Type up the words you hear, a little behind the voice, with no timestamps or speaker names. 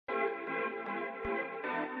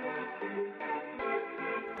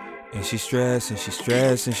And she stressing, she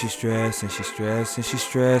stressing, she stressing, she stressing, she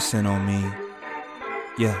stressing on me.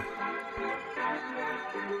 Yeah.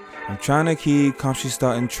 I'm trying to keep calm, she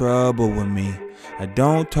starting trouble with me. I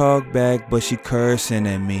don't talk back, but she cursing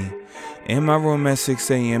at me. In my room at 6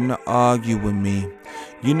 a.m. to argue with me.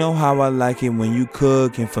 You know how I like it when you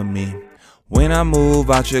cooking for me. When I move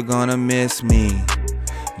out, you're gonna miss me.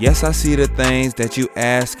 Yes, I see the things that you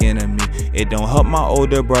asking of me. It don't help my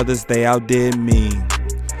older brothers, they outdid me.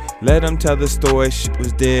 Let them tell the story, shit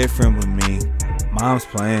was different with me. Mom's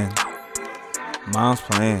playing. Mom's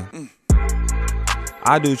playing.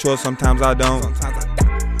 I do chores, sometimes I don't.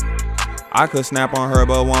 I could snap on her,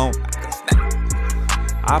 but won't.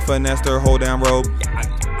 I finessed her whole damn rope.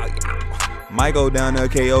 Might go down to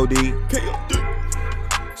KOD.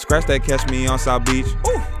 Scratch that, catch me on South Beach.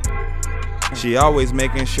 She always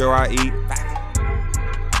making sure I eat.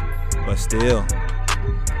 But still,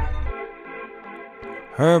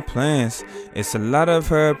 her plans, it's a lot of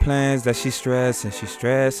her plans that she stressing, she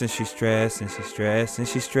stressing, she stressing, she stressing,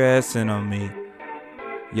 she stressing on me.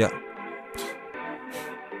 Yeah.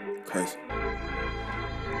 Crazy.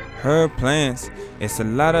 Her plans, it's a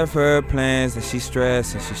lot of her plans that she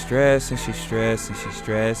stressing, she stressing, she stressing, she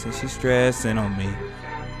stressing, she stressing on me.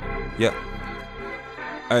 Yeah.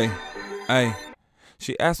 Hey.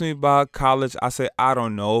 She asked me about college, I said I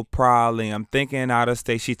don't know, probably. I'm thinking out of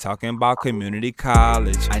state, she talking about community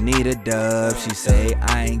college. I need a dub, she say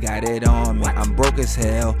I ain't got it on me. I'm broke as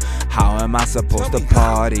hell, how am I supposed to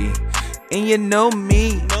party? And you know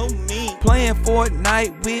me, playing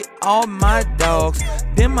Fortnite with all my dogs.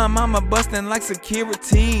 Then my mama busting like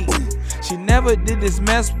security. She never did this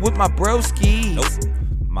mess with my broskies.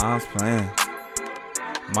 Mom's playing.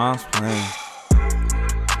 Mom's playing.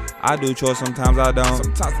 I do chores, sometimes I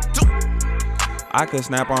don't. I could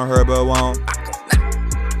snap on her, but won't.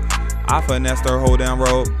 I finessed her whole damn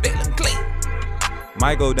rope.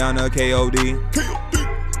 Might go down to KOD.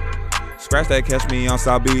 Scratch that, catch me on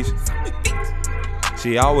South Beach.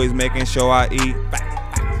 She always making sure I eat.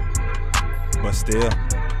 But still,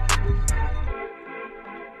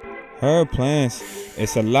 her plans,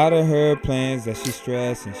 it's a lot of her plans that she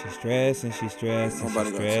stressing, she stressing, she stressing, she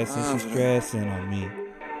stressing, she stressing on me.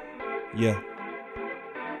 Yeah.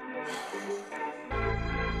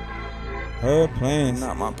 Her plans,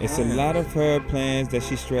 it's a lot of her plans that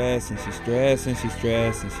she stressing, she stressing, she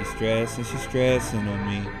stressing, she stressing, she stressing on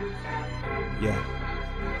me. Yeah.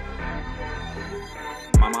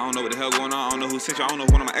 Mama, I don't know what the hell going on. I don't know who sent you. I don't know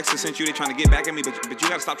if one of my exes sent you. They trying to get back at me, but you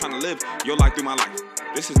gotta stop trying to live your life through my life.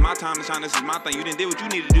 This is my time to shine. This is my thing. You didn't do what you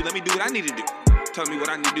need to do. Let me do what I need to do. Tell me what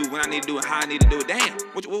I need to do, when I need to do it, how I need to do it. Damn.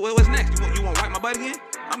 What's next? You want to wipe my butt again?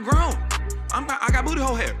 I'm grown. I got booty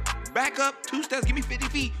hole hair. Back up 2 steps. Give me 50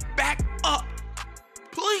 feet. Back up.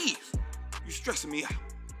 Please. You stressing me out.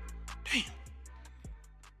 Damn.